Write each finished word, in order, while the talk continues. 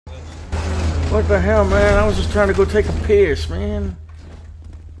What the hell, man? I was just trying to go take a piss, man.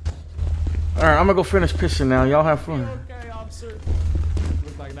 Alright, I'm gonna go finish pissing now. Y'all have fun. Okay, officer.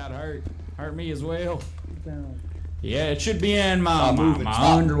 Looks like that hurt me as well. Yeah, it should be in my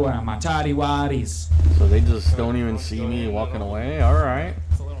underwear, my tidy whities. So they just don't even see me walking away? Alright.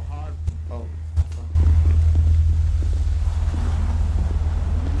 It's a little hard. Oh.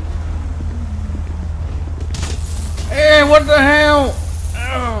 Hey, what the hell?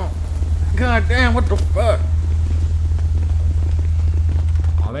 Oh, God damn, what the fuck?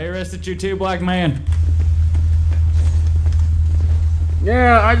 Oh, they arrested you too, black man.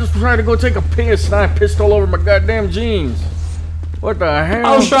 Yeah, I just tried to go take a piss and I pissed all over my goddamn jeans. What the hell?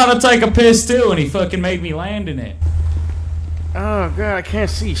 I was trying to take a piss too and he fucking made me land in it. Oh God, I can't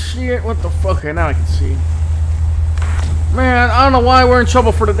see shit. What the fuck? Okay, now I can see. Man, I don't know why we're in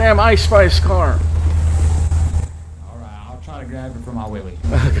trouble for the damn Ice Spice car. Alright, I'll try to grab it from my willy.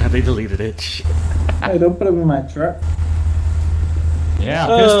 Oh God, they deleted it. Shit. Hey, don't put them in my truck. Yeah,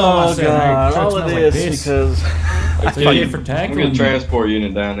 I pissed on myself. God, all of this like because I get for tackling. I'm gonna transport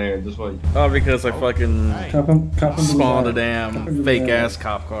unit down there. Just wait. oh, because I fucking Cup 'em spawned a damn fake ass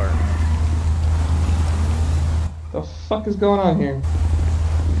cop car. The fuck is going on here?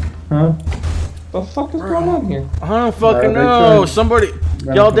 Huh? The fuck is going on here? I don't fucking know. Somebody,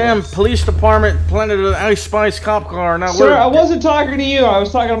 y'all damn police department planted an Ice Spice cop car. Now Sir, I wasn't talking to you. I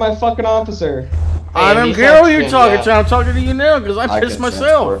was talking to my fucking officer. I don't care who you're talking to. I'm talking to you now because I pissed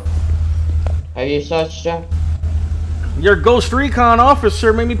myself. Have you searched him? Your Ghost Recon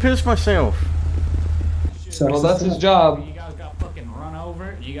officer made me piss myself. Well, that's his job. You guys got fucking run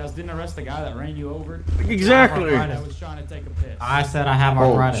over. You guys didn't arrest the guy that ran you over. Exactly. I was trying to take a piss. I said I have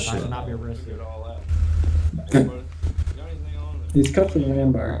arthritis. I should not be arrested. He's cut for the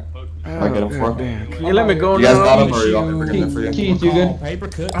man bar. Oh, get him for can you let me go You now? guys got him or you want me to bring him for you? Keith, you good? Paper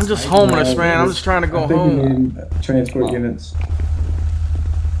cuts. I'm just homeless, man. I'm just trying to go I think home. we need transport units.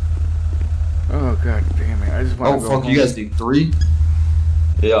 Oh God damn it! I just want to go home. You guys need 3?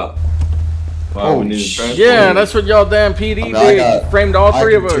 Yeah. Wow, we need to transport. Yeah, that's what y'all damn PD did. Framed all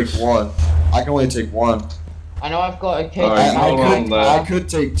 3 of us. Take 1. I can only take 1. I know I've got a kid. I could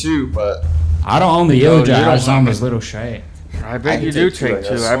take 2, but I don't own the yellow jack. I just own this little shit. I bet you do take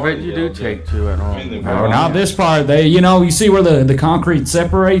 2. I bet you do take 2 at home. No, not this part. They, you see where the concrete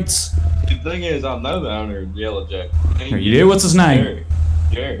separates. the thing is, I know the owner of Yellow Jack. You do? What's his name?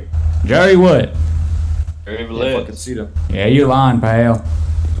 Jerry. Jerry what? Jerry Valette. Yeah, you're lying, pal.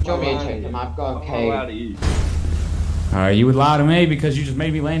 Do you want me to take them? I've got a cave. You would lie to me because you just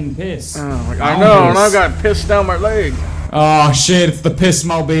made me land in piss. I know, and I got pissed down my leg. Oh shit, it's the piss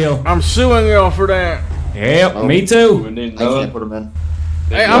mobile. I'm suing y'all for that. Yep, me too. We need another. Put him in.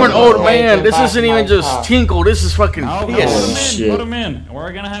 Hey, I'm an old man. This isn't even just tinkle. This is fucking piss. Put him in.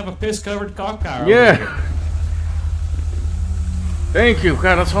 We're gonna have a piss-covered cock car. Yeah. Thank you.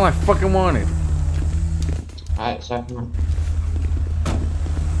 God, that's all I fucking wanted. Alright, second.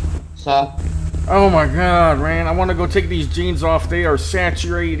 Sir. Oh my God, man! I want to go take these jeans off. They are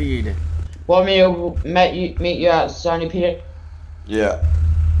saturated. Want me to meet you at Sunny Peter? Yeah.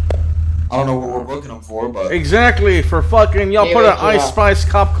 I don't know what we're booking them for, but exactly for fucking y'all put an Ice Spice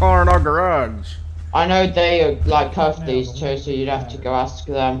cop car in our garage. I know they like cuff these too, so you'd have to go ask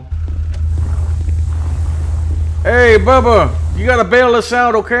them. Hey, Bubba, you gotta bail us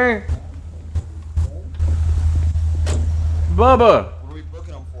out, okay? Bubba. what are we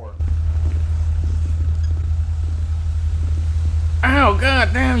booking them for? Ow,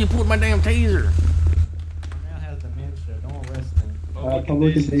 God damn! You pulled my damn taser. Now has dementia. Don't arrest him.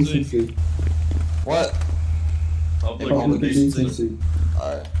 Public indecency. What? Public indecency.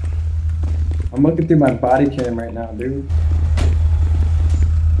 Alright. I'm looking through my body cam right now, dude.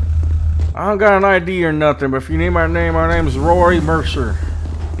 I don't got an ID or nothing, but if you need my name is Rory Mercer.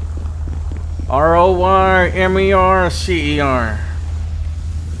 ROYMERCER.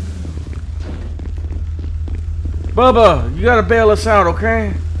 Bubba, you gotta bail us out,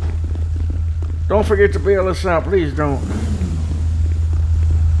 okay? Don't forget to bail us out, please don't.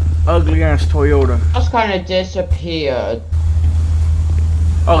 Ugly ass Toyota. Just kind of disappeared.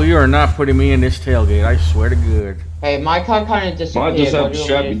 Oh, you are not putting me in this tailgate, I swear to God. Hey, my car kind of disappeared. Might just have to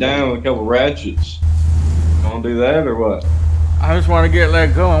strap you down with a couple ratchets. Wanna do that or what? I just want to get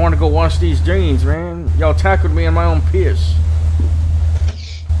let go. I want to go wash these jeans, man. Y'all tackled me in my own piss.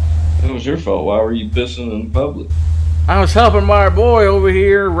 It was your fault. Why were you pissing in public? I was helping my boy over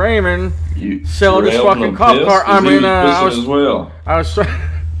here, Raymond, sell this fucking cop car. I mean, I was trying.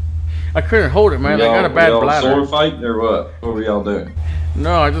 I couldn't hold it, man. I got a bad bladder. Sword fighting or what? What were y'all doing?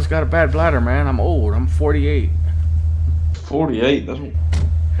 No, I just got a bad bladder, man. I'm old. I'm 48. 48? That's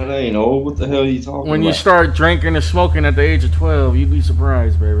That ain't old. What the hell are you talking about? When you start drinking and smoking at the age of 12, you'd be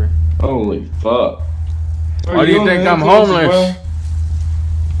surprised, baby. Holy fuck. Why do you think I'm homeless?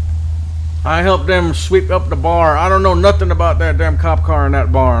 I helped them sweep up the bar. I don't know nothing about that damn cop car in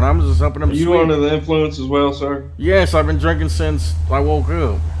that barn. I'm just helping them sweep. You under the influence as well, sir? Yes, I've been drinking since I woke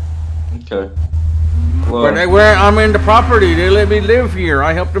up. Okay. Well, But I'm in the property. They let me live here.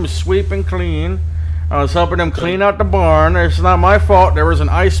 I helped them sweep and clean. I was helping them clean out the barn. It's not my fault. There was an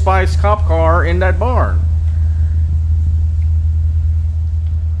Ice Spice cop car in that barn.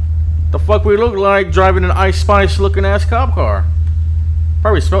 The fuck we look like driving an Ice Spice looking ass cop car?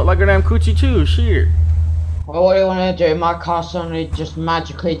 Probably smelled like a damn coochie too. Shit. Well, what do you want to do? My car suddenly just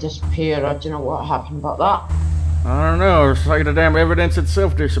magically disappeared. I don't know what happened about that. I don't know. It's like the damn evidence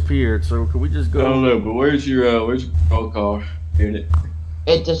itself disappeared. So could we just go? I don't know, but where's your patrol car unit?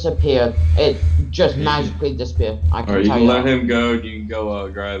 It disappeared. It just magically disappeared. I can Alright, you tell can you let that. him go. You can go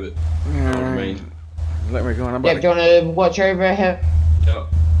grab it. Alright. Let me go. I'm Yeah, about do you want to watch over here? Yep.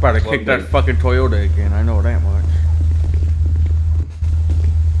 to kick that fucking Toyota again. I know that much.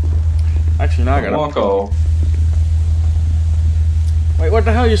 Actually, now I gotta walk off. Wait, what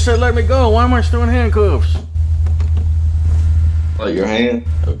the hell? You said let me go. Why am I still in handcuffs? Like your hand?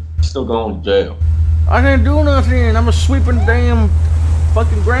 Still going to jail. I didn't do nothing. I'm a sweeping damn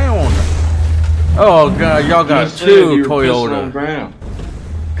fucking ground. Oh god, y'all got two Toyota.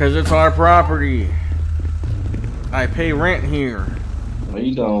 Cause it's our property. I pay rent here. No,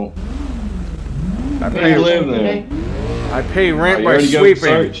 you don't. I pay live there. I pay rent by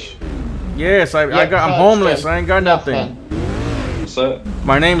sweeping. Yes, I'm homeless. I ain't got nothing. What's that?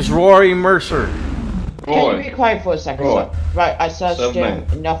 My name's Rory Mercer. Can you be quiet for a second? Roy. Right, I searched Seven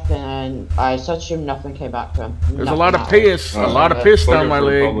him, nothing, and I searched him, nothing came back to him. There's a lot of piss. A lot of piss down my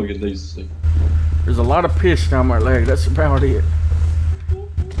leg. There's a lot of piss down my leg. That's about it.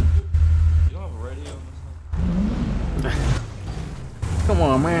 Come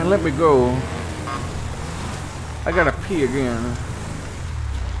on, man. Let me go. I gotta pee again.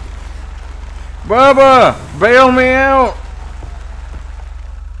 Bubba! Bail me out!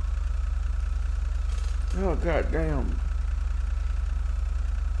 Oh, goddamn.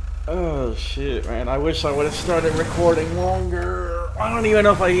 Oh, shit, man. I wish I would have started recording longer. I don't even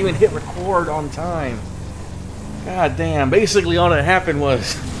know if I even hit record on time. God damn. Basically, all that happened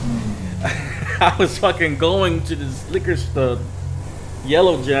was I was fucking going to this liquor store,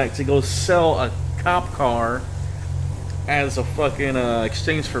 Yellow Jack, to go sell a cop car as a fucking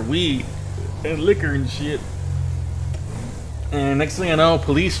exchange for weed and liquor and shit. And next thing I know,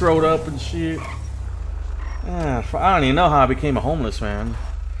 police rode up and shit. I don't even know how I became a homeless man.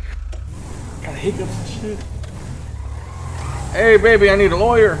 Got hiccups and shit. Hey, baby, I need a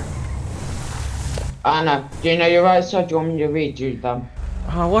lawyer. I know. Do you know your rights, so do you want me to read you them?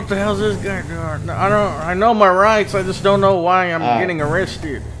 What the hell's this guy doing? I know my rights. I just don't know why I'm getting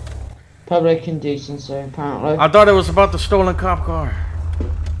arrested. Public indecency, apparently. I thought it was about the stolen cop car.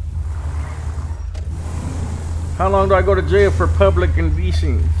 How long do I go to jail for public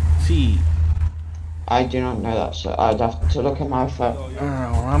indecency? I do not know that, so I'd have to look at my phone.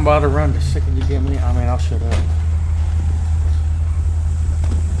 Well, I'm about to run. The second you get me, I mean, I'll shut up.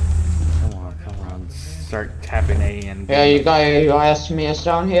 Come on. Start tapping A and B. Yeah, you got your ass me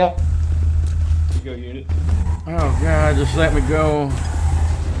down here. You go, unit. Oh god, just let me go.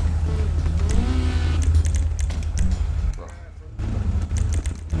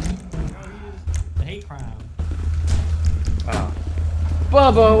 The hate crime. Oh.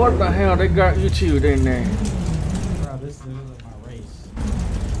 Bubba, what the hell? They got you two, didn't they? Bro, this is my race.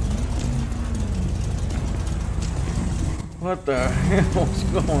 What the hell's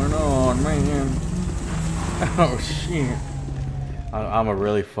going on, man? Oh shit. I'ma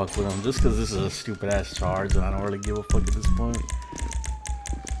really fuck with them just because this is a stupid ass charge and I don't really give a fuck at this point.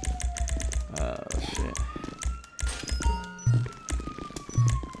 Oh shit.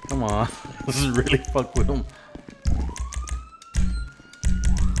 Come on. This is really fuck with them.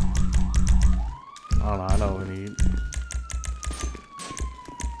 Oh no, I know what we need.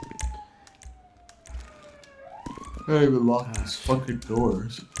 I can't even lock these fucking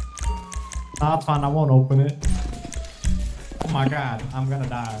doors. Nah, it's fine. I won't open it. Oh my god, I'm gonna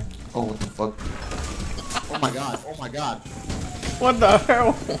die. Oh, what the fuck? Oh my god, oh my god. What the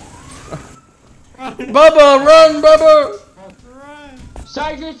hell? Bubba, run, Bubba!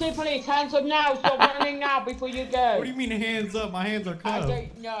 Sergeant, police, hands up now. Stop running now before you go. What do you mean hands up? My hands are I cuffed.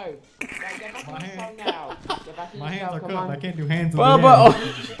 don't know. Get back in the cell now. Get back in My the hands cell, are come cuffed. on. I can't do hands up. Bubba,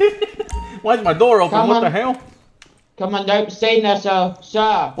 oh. Why is my door open? Come What on. the hell? Come on, don't stay in there, sir.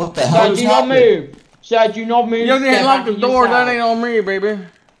 Sir. What the hell Sir, is do not happening? move. Sir, do not move. You didn't Get lock back the in your door. cell. That ain't on me, baby.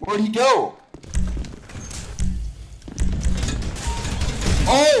 Where'd he go?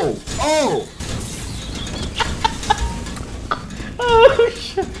 Oh! Oh! Oh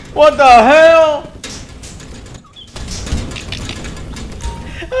shit! What the hell?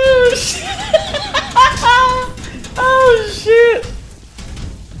 Oh shit! Oh shit!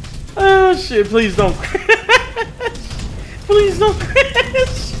 Oh shit! Please don't crash! Please don't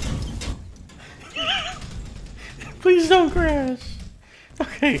crash! Please don't crash!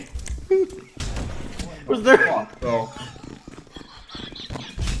 Okay. Was there? Fuck, bro.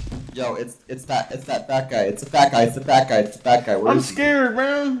 Yo, it's that fat guy. It's a fat guy. It's the fat guy. It's the fat guy. Where I'm is he? scared,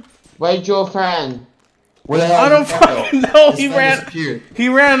 man. Where's your friend? Where the hell? I don't did he go? fucking know. His He friend ran. disappeared. He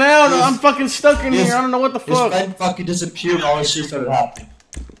ran out. His- I'm fucking stuck in his- here. I don't know what the His fuck. friend fucking disappeared and all this shit started happening.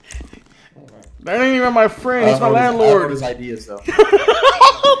 That ain't even my friend. He's my I don't know what landlord. his ideas though.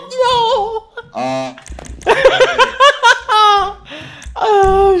 Oh Uh, no!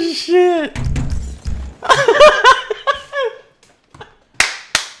 Oh shit!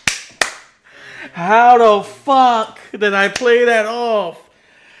 How the fuck did I play that off?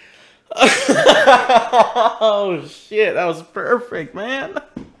 Oh shit, that was perfect, man.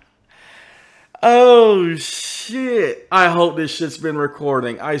 Oh shit. I hope this shit's been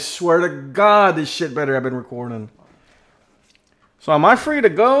recording. I swear to God, this shit better have been recording. So am I free to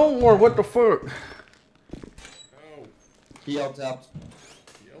go or what the fuck? he yelled out.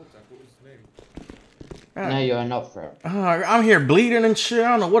 No, you're not for it. I'm here bleeding and shit. I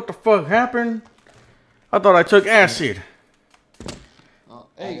don't know what the fuck happened. I thought I took acid.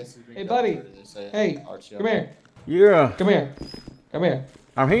 Hey, hey, buddy. Hey, come here. Yeah, Come here. Come here.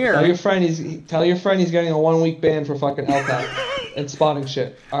 I'm here. Tell your friend he's getting a 1-week ban for fucking alcohol and spotting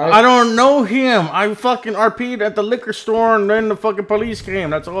shit. All right. I don't know him. I fucking RP'd at the liquor store and then the fucking police came.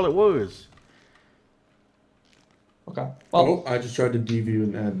 That's all it was. Okay. Well, Oh, I just tried to DV you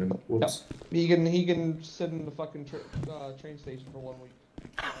an admin. Whoops. he can sit in the fucking train station for 1 week.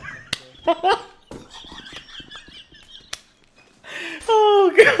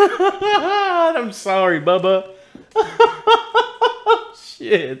 Oh God! I'm sorry, Bubba.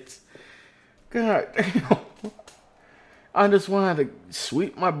 Shit. God damn. I just wanted to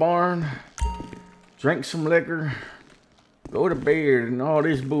sweep my barn, drink some liquor, go to bed, and all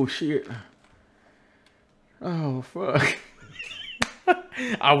this bullshit. Oh fuck.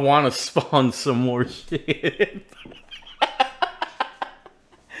 I want to spawn some more shit.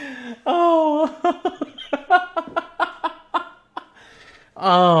 Oh.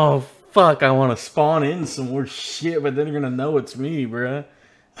 Oh, fuck. I want to spawn in some more shit, but then you're going to know it's me, bruh.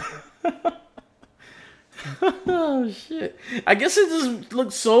 Oh, shit. I guess it just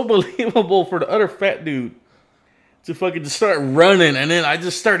looks so believable for the other fat dude to fucking just start running, and then I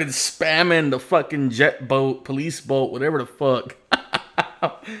just started spamming the fucking jet boat, police boat, whatever the fuck.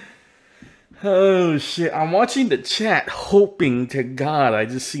 Oh, shit. I'm watching the chat, hoping to God I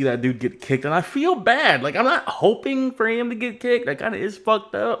just see that dude get kicked. And I feel bad. Like, I'm not hoping for him to get kicked. That kind of is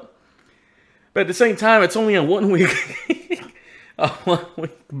fucked up. But at the same time, it's only a 1 week... a 1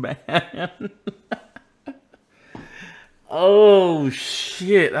 week ban. Oh,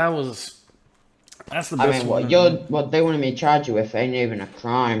 shit. That's the best I mean, one. what they wanted me to charge you with ain't even a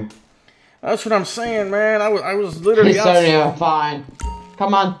crime. That's what I'm saying, man. I was literally It's only outside. a fine.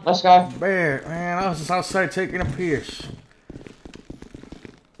 Come on, let's go. Man, I was just outside taking a piss.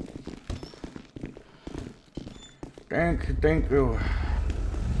 Thank you.